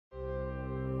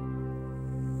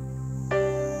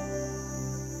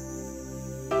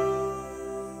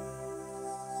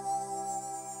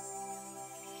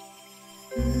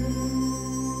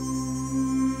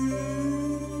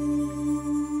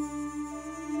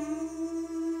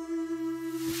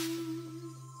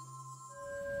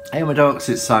Hey my dogs,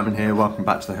 it's Simon here, welcome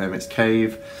back to the Hermit's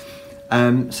Cave.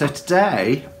 So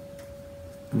today,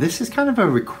 this is kind of a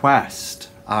request.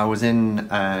 I was in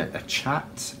a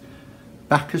chat,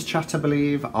 Backers chat I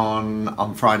believe,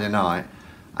 on Friday night,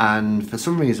 and for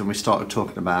some reason we started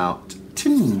talking about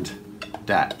tinned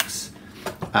decks,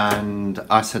 and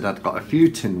I said I'd got a few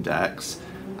tinned decks,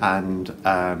 and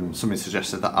somebody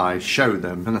suggested that I show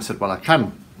them, and I said, well, I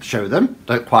can show them,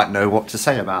 don't quite know what to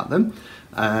say about them.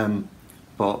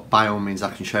 But by all means I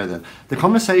can show them. The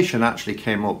conversation actually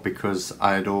came up because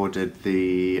I had ordered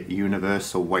the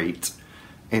Universal Weight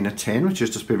in a tin, which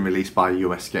has just been released by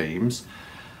US Games.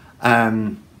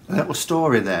 A little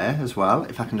story there as well,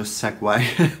 if I can just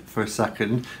segue for a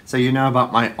second. So you know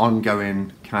about my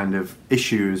ongoing kind of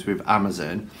issues with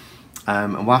Amazon.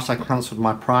 And whilst I cancelled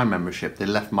my Prime membership, they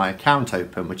left my account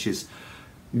open, which is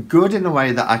good in the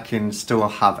way that I can still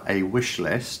have a wish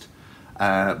list.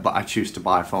 But I choose to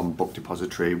buy from Book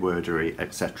Depository, Wordery,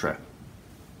 etc.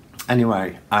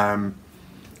 Anyway, I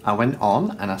went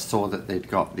on and I saw that they'd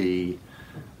got the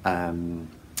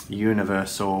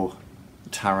Universal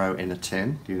Tarot in a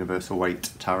tin, Universal Weight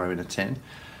Tarot in a tin,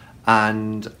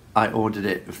 and I ordered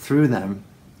it through them,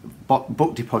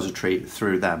 Book Depository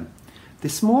through them.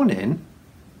 This morning,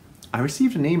 I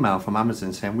received an email from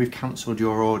Amazon saying we've cancelled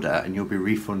your order and you'll be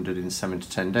refunded in 7 to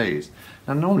 10 days.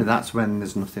 Now normally that's when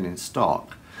there's nothing in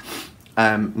stock.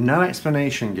 No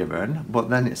explanation given, but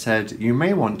then it said you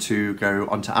may want to go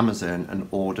onto Amazon and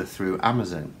order through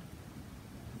Amazon.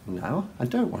 No, I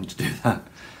don't want to do that.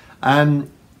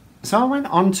 So I went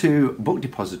on to Book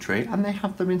Depository and they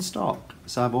have them in stock.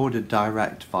 So I've ordered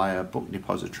direct via Book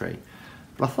Depository.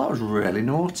 But I thought it was really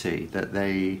naughty that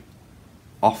they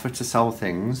offer to sell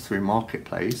things through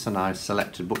Marketplace, and I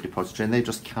selected Book Depository and they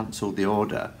just cancelled the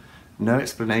order. No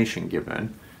explanation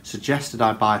given, suggested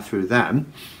I buy through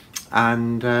them,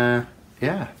 and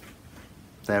yeah,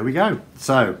 there we go.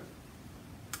 So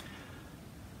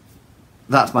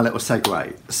that's my little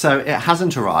segue. So it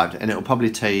hasn't arrived and it'll probably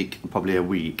take a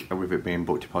week with it being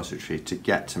Book Depository to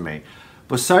get to me.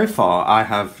 But so far I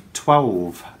have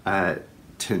 12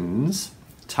 tins,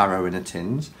 tarot in a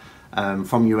tins,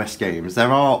 from US Games.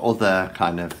 There are other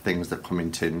kind of things that come in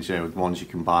tins, you know, ones you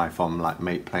can buy from like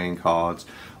Mate Playing Cards,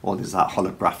 or there's that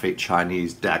holographic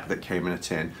Chinese deck that came in a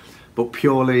tin. But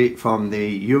purely from the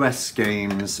US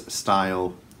Games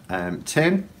style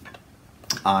tin,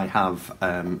 I have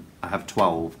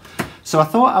 12. So I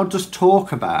thought I'll just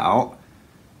talk about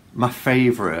my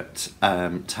favourite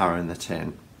tarot in the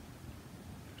tin.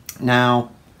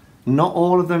 Now, not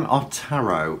all of them are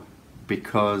tarot,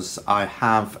 because I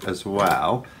have as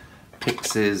well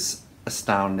Pix's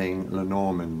Astounding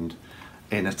Lenormand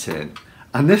in a tin,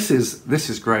 and this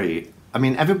is great. I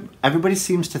mean, everybody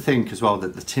seems to think as well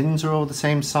that the tins are all the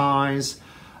same size,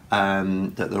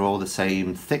 that they're all the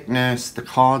same thickness, the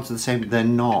cards are the same. They're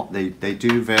not. They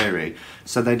do vary,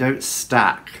 so they don't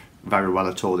stack very well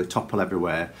at all. They topple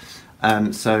everywhere.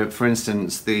 So for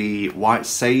instance, the White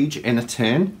Sage in a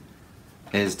tin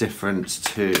is different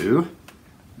to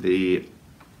the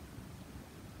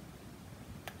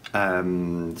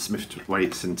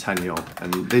Smith-Waite Centennial,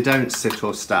 and they don't sit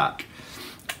or stack.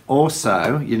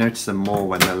 Also, you notice them more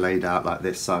when they're laid out like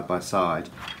this side by side.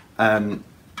 The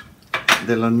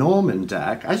Lenormand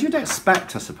deck, as you'd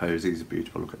expect, I suppose, these are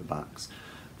beautiful, look at the backs.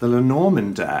 The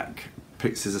Lenormand deck,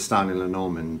 Pix's Astounding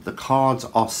Lenormand, the cards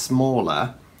are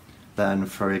smaller than,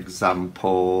 for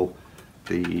example,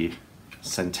 the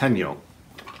Centennial.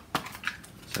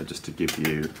 So just to give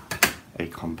you a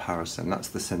comparison, that's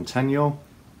the Centennial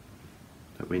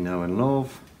that we know and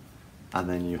love, and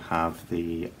then you have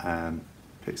the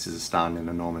Pix's Astounding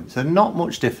Lenormand. So not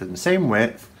much different, same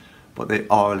width, but they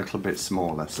are a little bit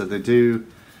smaller. So they do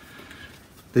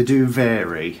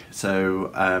vary.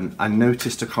 So I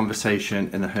noticed a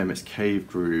conversation in the Hermit's Cave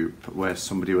group where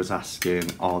somebody was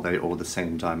asking, are they all the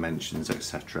same dimensions,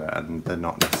 etc., and they're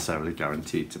not necessarily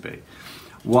guaranteed to be.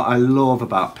 What I love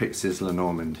about Pix's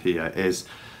Lenormand here is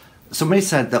somebody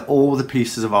said that all the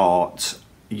pieces of art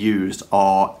used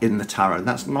are in the tarot, and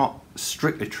that's not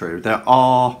strictly true. There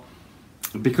are,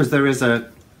 because there is an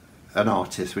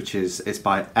artist, which is, it's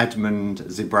by Edmund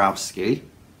Zebrowski.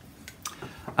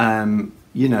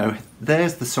 You know,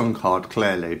 there's the Sun card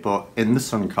clearly, but in the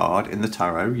Sun card, in the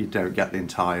tarot, you don't get the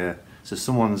entire, so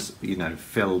someone's, you know,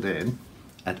 filled in,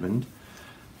 Edmund.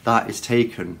 That is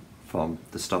taken from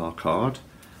the Star card.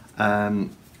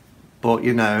 But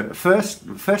you know, first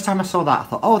time I saw that, I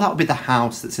thought, oh, that would be the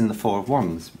house that's in the Four of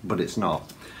Wands, but it's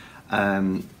not.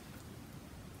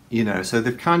 You know, so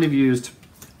they've kind of used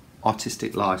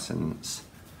artistic license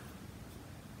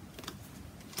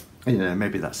You know,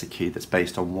 maybe that's a key that's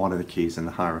based on one of the keys in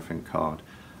the Hierophant card.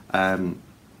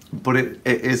 But it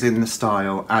is in the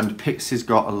style, and Pixie's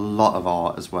got a lot of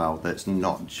art as well that's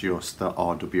not just the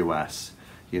RWS.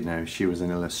 You know, she was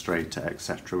an illustrator,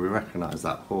 etc. We recognise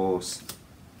that horse.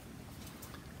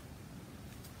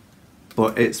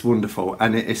 But it's wonderful,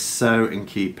 and it is so in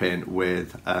keeping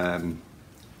with,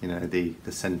 you know, the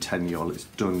Centennial. It's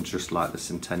done just like the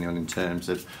Centennial in terms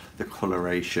of the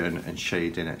coloration and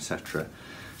shading, etc.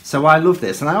 So I love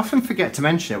this, and I often forget to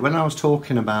mention it. When I was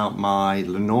talking about my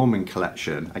Lenormand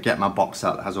collection, I get my box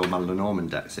out that has all my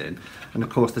Lenormand decks in, and of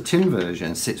course the tin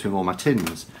version sits with all my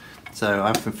tins. So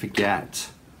I often forget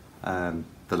that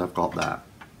I've got that.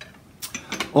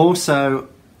 Also,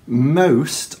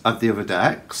 most of the other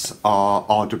decks are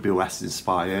RWS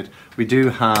inspired. We do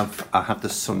have, I have the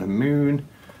Sun and Moon,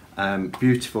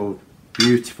 beautiful,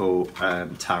 beautiful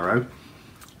tarot.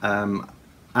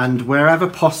 And wherever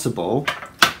possible,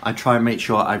 I try and make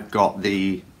sure I've got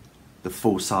the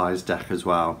full-size deck as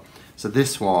well. So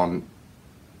this one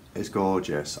is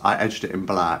gorgeous. I edged it in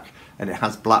black, and it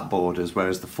has black borders,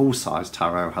 whereas the full-size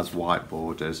tarot has white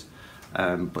borders.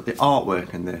 But the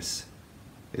artwork in this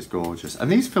is gorgeous.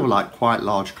 And these feel like quite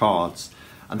large cards,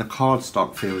 and the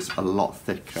cardstock feels a lot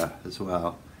thicker as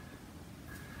well.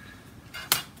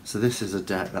 So this is a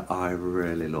deck that I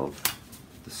really love,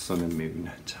 the Sun and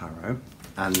Moon Tarot.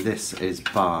 And this is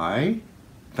by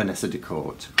Vanessa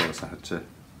Decourt. Of course, I had to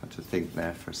think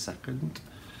there for a second.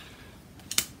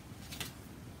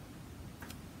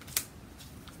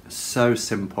 So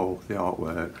simple, the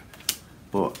artwork,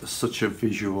 but such a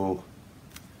visual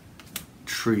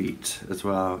treat as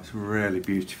well. It's really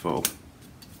beautiful.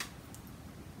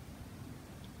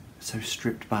 So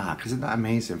stripped back. Isn't that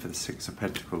amazing for the Six of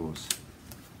Pentacles?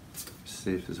 Let's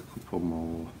see if there's a couple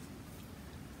more.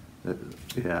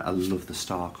 Yeah, I love the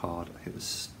Star card. I think the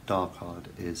Star card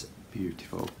is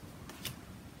beautiful.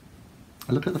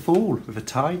 And look at the Fool with a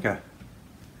tiger.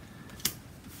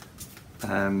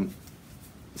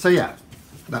 So yeah,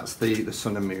 that's the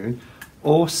Sun and Moon.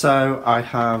 Also, I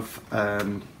have,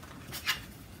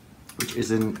 which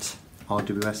isn't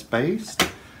RWS based,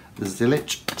 the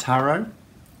Zilich Tarot.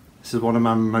 This is one of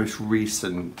my most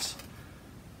recent,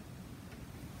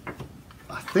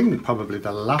 I think probably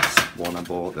the last one I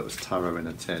bought that was tarot in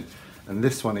a tin. And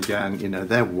this one again, you know,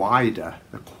 they're wider.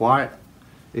 They're quite,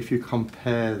 if you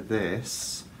compare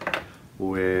this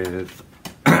with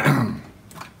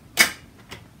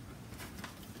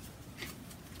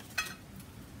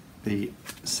the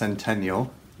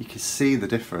Centennial, you can see the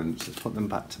difference. Let's put them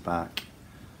back to back.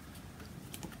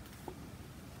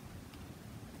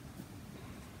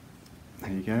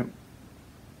 There you go.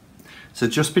 So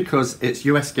just because it's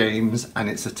US Games and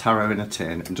it's a tarot in a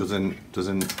tin, and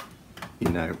doesn't you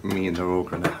know mean they're all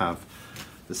going to have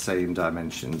the same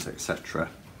dimensions, etc.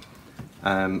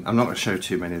 I'm not going to show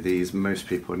too many of these. Most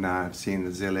people now have seen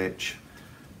the Zilich.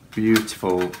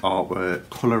 Beautiful artwork,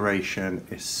 coloration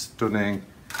is stunning.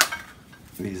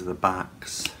 These are the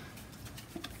backs,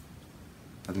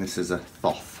 and this is a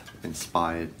Thoth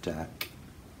inspired deck.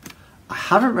 I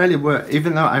haven't really worked,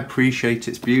 even though I appreciate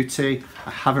its beauty,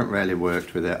 I haven't really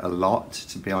worked with it a lot,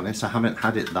 to be honest. I haven't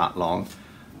had it that long,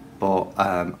 but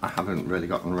I haven't really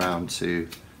gotten around to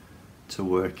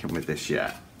working with this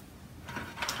yet.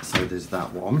 So there's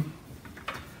that one.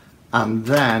 And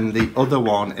then the other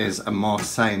one is a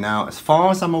Marseille. Now, as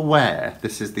far as I'm aware,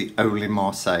 this is the only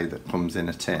Marseille that comes in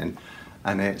a tin,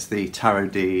 and it's the Tarot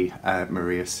di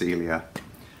Maria Celia.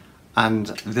 And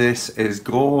this is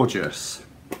gorgeous.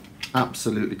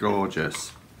 Absolutely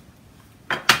gorgeous.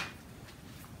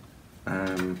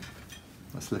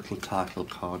 That's a little title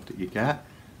card that you get.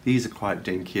 These are quite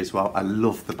dinky as well. I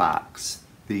love the backs.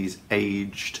 These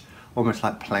aged, almost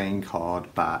like playing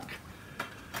card back,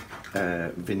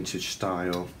 vintage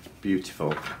style,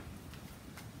 beautiful.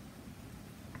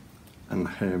 And the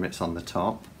Hermit's on the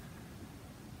top.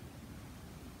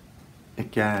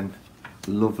 Again,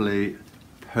 lovely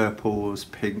purples,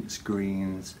 pinks,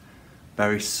 greens.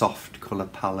 Very soft colour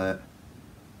palette.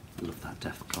 Love that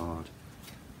Death card.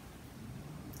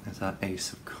 There's that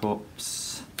Ace of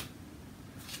Cups.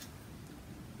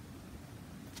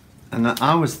 And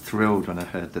I was thrilled when I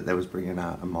heard that they was bringing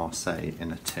out a Marseille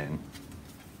in a tin.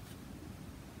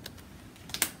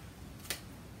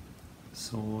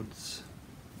 Swords.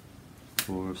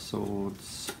 Four of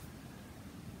Swords.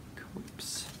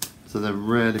 Cups. So they're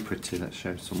really pretty. Let's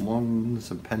show some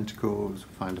wands and pentacles.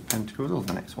 Find a pentacle. Oh,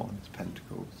 the next one is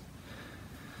pentacles.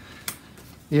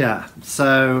 Yeah,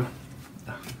 so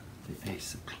the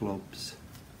Ace of Clubs.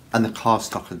 And the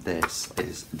cardstock of this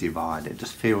is divided. It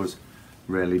just feels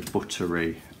really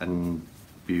buttery and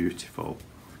beautiful.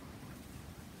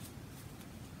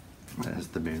 There's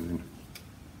the moon.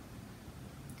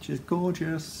 She's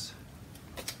gorgeous.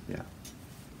 Yeah.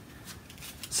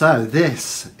 So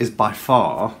this is by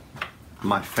far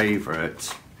my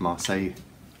favourite Marseille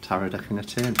tarot deck in a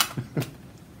tin.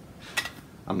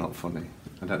 I'm not funny.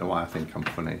 I don't know why I think I'm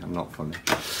funny. I'm not funny.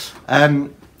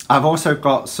 I've also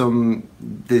got some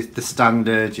the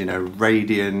standard, you know,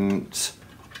 Radiant,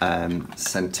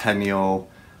 Centennial,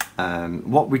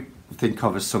 what we think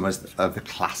of as some of the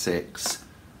classics,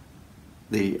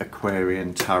 the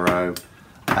Aquarian Tarot.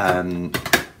 I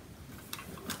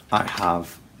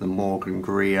have the Morgan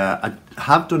Greer. I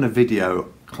have done a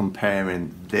video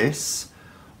comparing this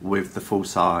with the full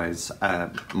size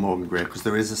Morgan Greer because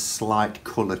there is a slight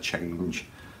colour change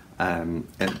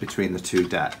between the two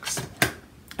decks.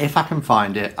 If I can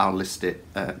find it, I'll list it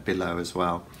below as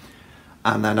well.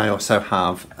 And then I also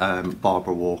have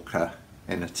Barbara Walker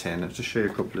in a tin. I'll just show you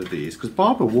a couple of these because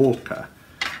Barbara Walker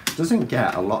doesn't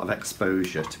get a lot of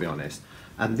exposure, to be honest.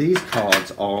 And these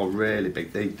cards are really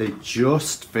big. They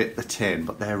just fit the tin,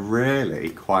 but they're really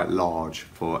quite large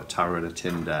for a tarot in a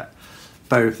tin deck,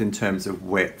 both in terms of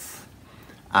width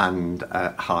and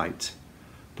height.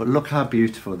 But look how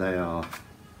beautiful they are.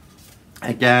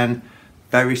 Again,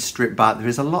 very stripped back. There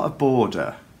is a lot of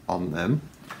border on them.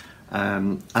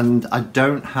 And I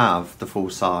don't have the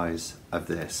full size of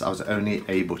this. I was only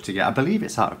able to get, I believe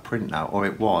it's out of print now, or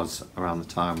it was around the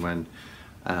time when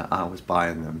I was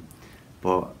buying them.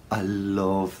 But I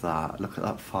love that. Look at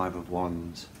that Five of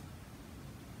Wands.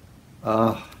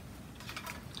 Oh.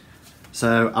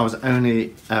 So I was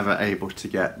only ever able to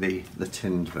get the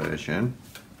tinned version.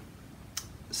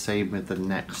 Same with the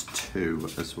next two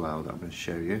as well that I'm going to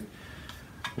show you.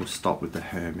 We'll start with the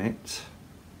Hermit.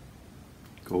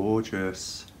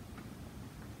 Gorgeous.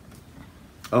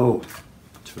 Oh,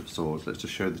 Two of Swords. Let's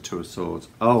just show the Two of Swords.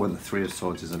 Oh, and the Three of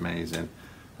Swords is amazing.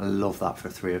 I love that for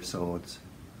Three of Swords.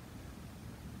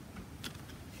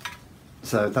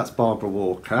 So that's Barbara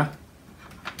Walker.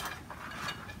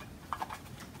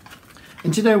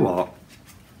 And do you know what?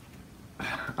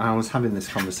 I was having this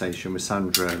conversation with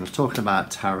Sandra and I was talking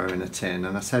about tarot in a tin,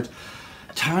 and I said,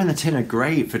 tarot in a tin are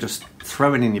great for just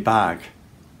throwing in your bag.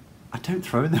 I don't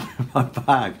throw them in my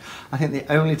bag. I think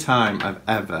the only time I've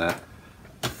ever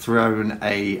thrown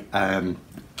a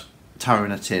tarot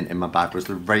in a tin in my bag was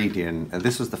the Radiant, and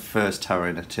this was the first tarot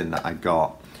in a tin that I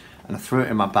got. And I threw it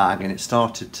in my bag and it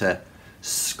started to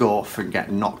scuff and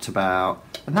get knocked about.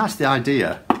 And that's the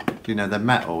idea. You know, they're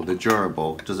metal, they're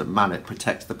durable, doesn't matter, it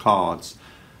protects the cards.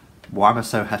 Why am I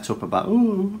so het up about,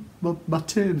 oh, my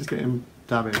tin's getting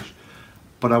damaged?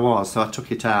 But I was, so I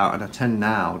took it out, and I tend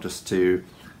now just to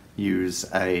use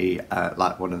a,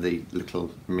 like one of the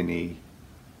little mini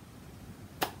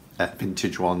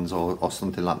vintage ones or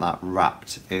something like that,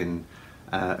 wrapped in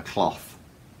a cloth.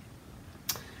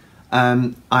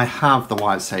 I have the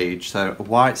White Sage, so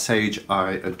White Sage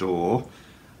I adore.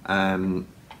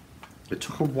 It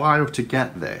took a while to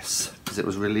get this because it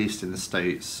was released in the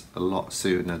States a lot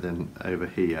sooner than over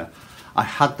here. I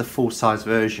had the full-size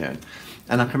version,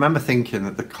 and I can remember thinking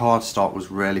that the cardstock was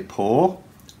really poor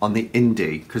on the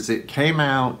indie because it came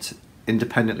out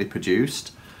independently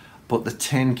produced, but the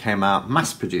tin came out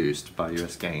mass-produced by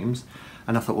US Games,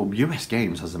 and I thought, well, US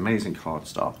Games has amazing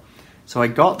cardstock. So I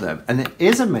got them, and it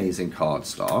is amazing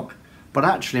cardstock, but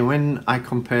actually when I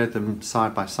compared them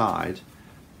side by side,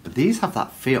 but these have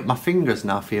that feel. My fingers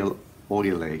now feel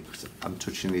oily because I'm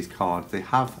touching these cards. They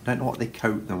have, I don't know what they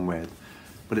coat them with,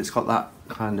 but it's got that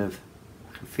kind of,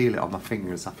 I can feel it on my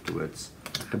fingers afterwards,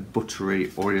 like a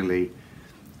buttery, oily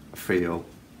feel.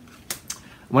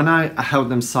 When I held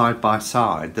them side by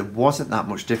side, there wasn't that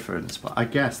much difference, but I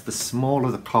guess the smaller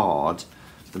the card,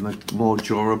 the more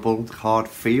durable the card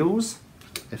feels,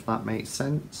 if that makes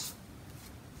sense.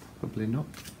 Probably not.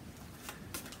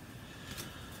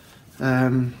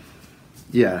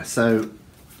 Yeah, so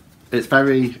it's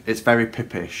very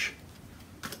pippish,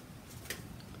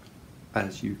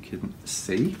 as you can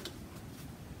see,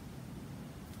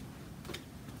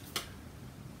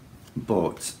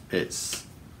 but it's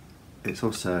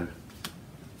also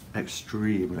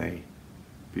extremely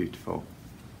beautiful.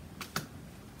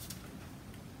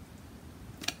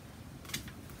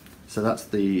 So that's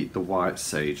the White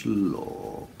Sage.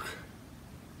 Look.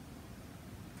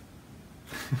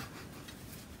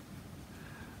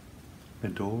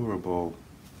 Adorable.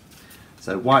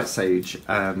 So White Sage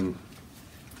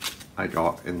I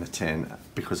got in the tin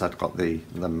because I'd got the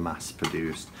mass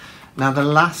produced. Now the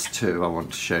last two I want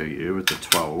to show you with the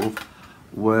 12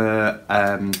 were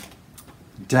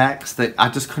decks that I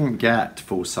just couldn't get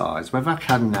full size. Whether I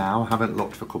can now, I haven't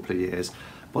looked for a couple of years,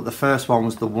 but the first one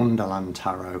was the Wonderland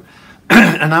Tarot.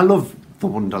 And I love the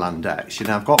Wonderland decks. You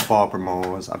know, I've got Barbara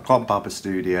Moore's, I've got Baba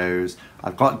Studios,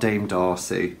 I've got Dame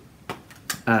Darcy,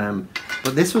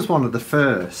 but this was one of the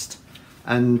first,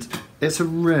 and it's a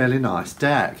really nice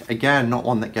deck. Again, not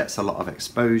one that gets a lot of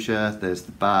exposure. There's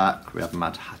the back, we have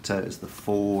Mad Hatter as the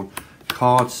Fawn.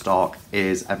 Cardstock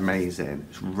is amazing.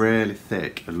 It's really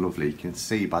thick and lovely. You can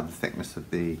see by the thickness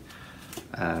of the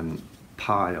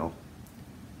pile.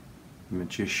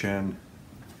 Magician.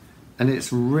 And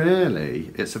it's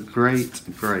a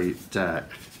great deck.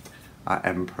 Our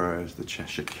Emperors, the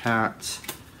Cheshire Cat,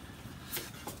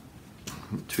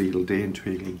 Tweedledee and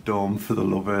Tweedledum for the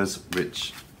lovers,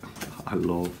 which I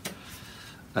love.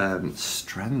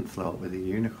 Strength lot with a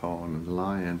unicorn and a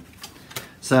lion.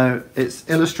 So it's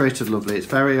illustrated lovely. It's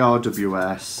very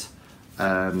RWS.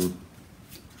 There's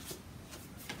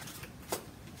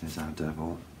our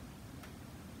devil.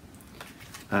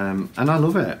 And I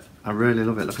love it. I really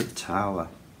love it. Look at the tower.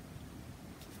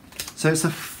 So it's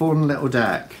a fun little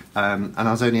deck, and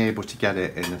I was only able to get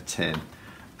it in a tin.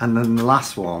 And then the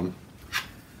last one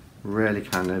really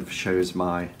kind of shows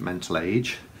my mental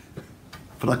age,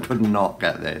 but I could not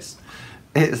get this.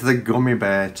 It's the Gummy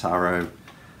Bear Tarot,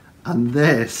 and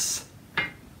this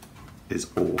is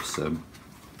awesome.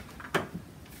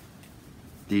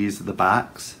 These are the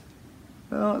backs.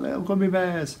 Oh, little gummy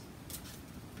bears.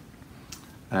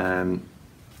 And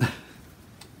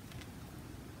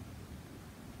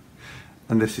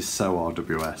this is so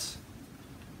RWS.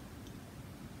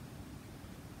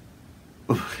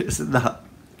 Isn't that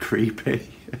creepy?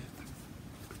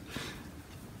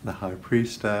 The High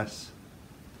Priestess.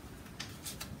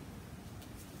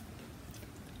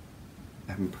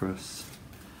 Empress.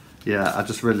 Yeah, I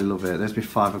just really love it. There's me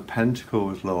Five of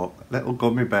Pentacles, look. Little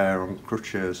gummy bear on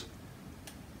crutches.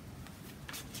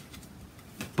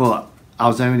 But I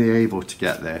was only able to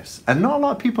get this, and not a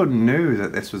lot of people knew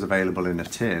that this was available in a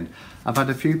tin. I've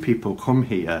had a few people come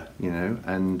here, you know,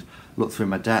 and look through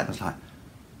my deck and it's like,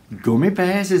 Gummy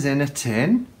Bears is in a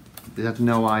tin? They had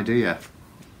no idea.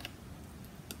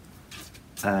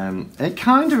 It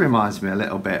kind of reminds me a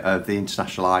little bit of the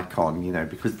International Icon, you know,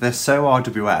 because they're so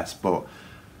RWS, but,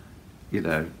 you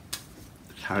know,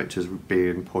 the characters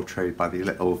being portrayed by the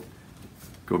little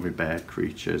gummy bear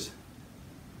creatures.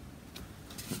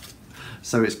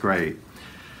 So it's great.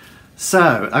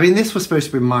 So, I mean, this was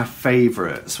supposed to be my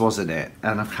favourites, wasn't it?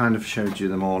 And I've kind of showed you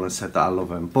them all and said that I love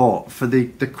them. But for the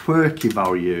quirky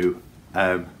value,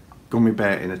 Gummy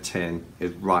Bear in a Tin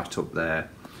is right up there.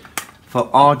 For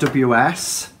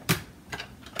RWS,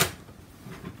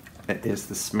 it is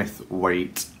the Smith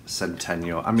Waite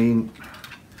Centennial. I mean,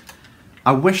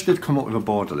 I wish they'd come up with a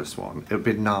borderless one. It would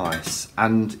be nice.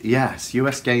 And yes,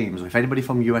 US Games, if anybody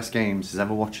from US Games is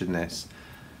ever watching this,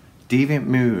 Deviant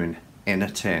Moon in a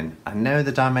tin. I know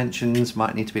the dimensions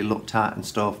might need to be looked at and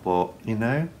stuff, but you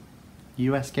know,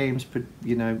 US Games,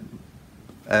 you know,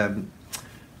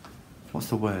 what's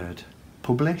the word?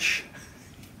 Publish?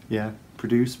 Yeah,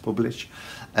 produce, publish.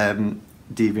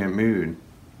 Deviant Moon.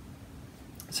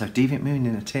 So Deviant Moon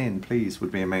in a tin, please,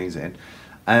 would be amazing.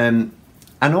 And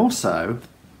also,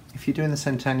 if you're doing the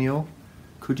Centennial,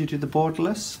 could you do the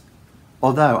borderless?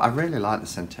 Although I really like the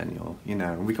Centennial, you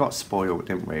know, we got spoiled,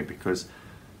 didn't we? Because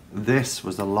this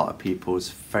was a lot of people's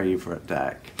favourite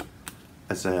deck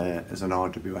as an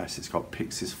RWS. It's got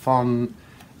Pixies font,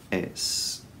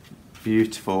 it's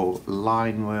beautiful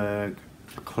line work,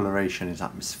 the coloration is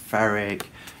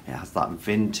atmospheric, it has that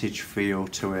vintage feel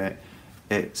to it.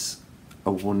 It's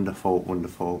a wonderful,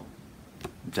 wonderful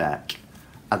deck.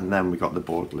 And then we got the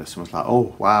borderless and was like,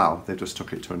 oh wow, they just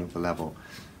took it to another level.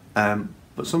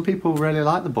 But some people really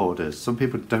like the borders. Some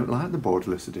people don't like the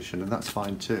borderless edition, and that's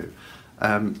fine too.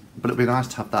 But it'd be nice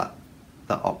to have that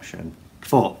option.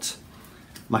 But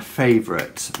my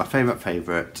favourite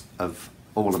of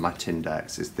all of my tin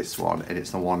decks is this one, and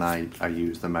it's the one I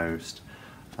use the most.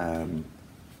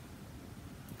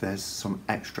 There's some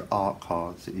extra art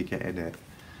cards that you get in it.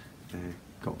 They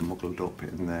got muggled up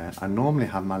in there. I normally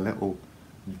have my little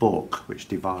book which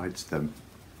divides them,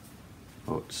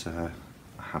 but I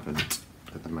haven't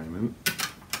at the moment.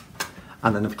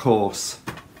 And then of course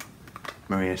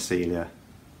Maria Celia,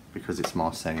 because it's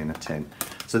Marseille in a tin.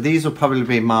 So these will probably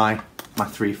be my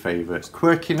three favourites.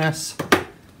 Quirkiness,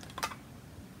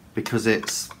 because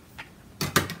it's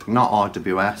not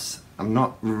RWS. I'm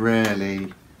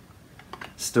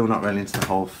still not really into the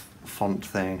whole font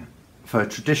thing. For a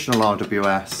traditional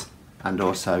RWS, and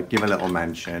also give a little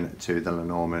mention to the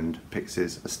Lenormand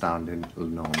Pixies Astounding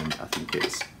Lenormand. I think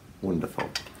it's wonderful.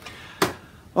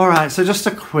 Alright, so just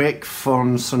a quick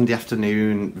fun Sunday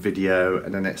afternoon video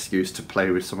and an excuse to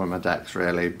play with some of my decks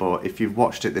really, but if you've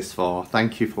watched it this far,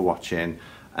 thank you for watching.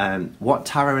 What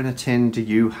tarot in a tin do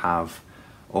you have?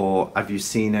 Or have you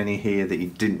seen any here that you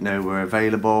didn't know were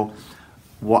available?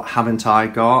 What haven't I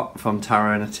got from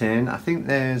tarot in a tin? I think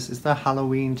is there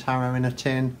Halloween tarot in a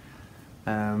tin?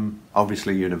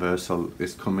 Obviously Universal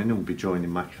is coming and will be joining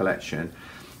my collection.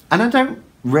 And I don't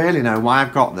really know why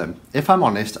I've got them. If I'm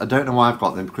honest, I don't know why I've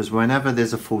got them, because whenever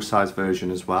there's a full-size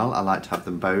version as well, I like to have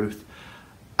them both.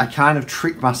 I kind of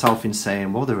trick myself in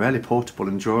saying, well, they're really portable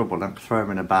and durable, and I can throw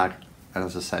them in a bag. And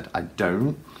as I said, I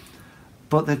don't.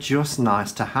 But they're just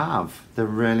nice to have. They're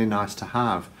really nice to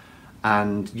have.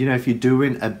 And, you know, if you're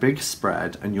doing a big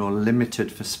spread and you're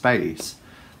limited for space,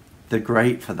 they're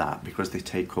great for that because they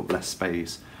take up less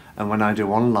space. And when I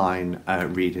do online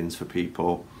readings for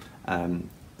people,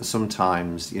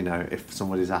 sometimes, you know, if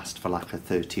somebody's asked for like a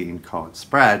 13 card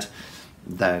spread,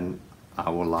 then I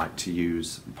will like to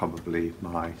use probably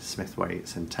my Smith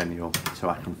weights and Tenniel so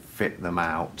I can fit them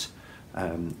out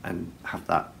and have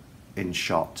that in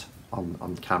shot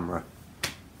on camera.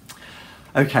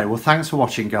 Okay, well, thanks for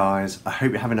watching, guys. I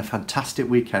hope you're having a fantastic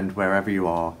weekend wherever you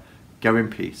are. Go in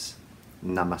peace.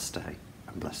 Namaste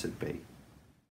and blessed be.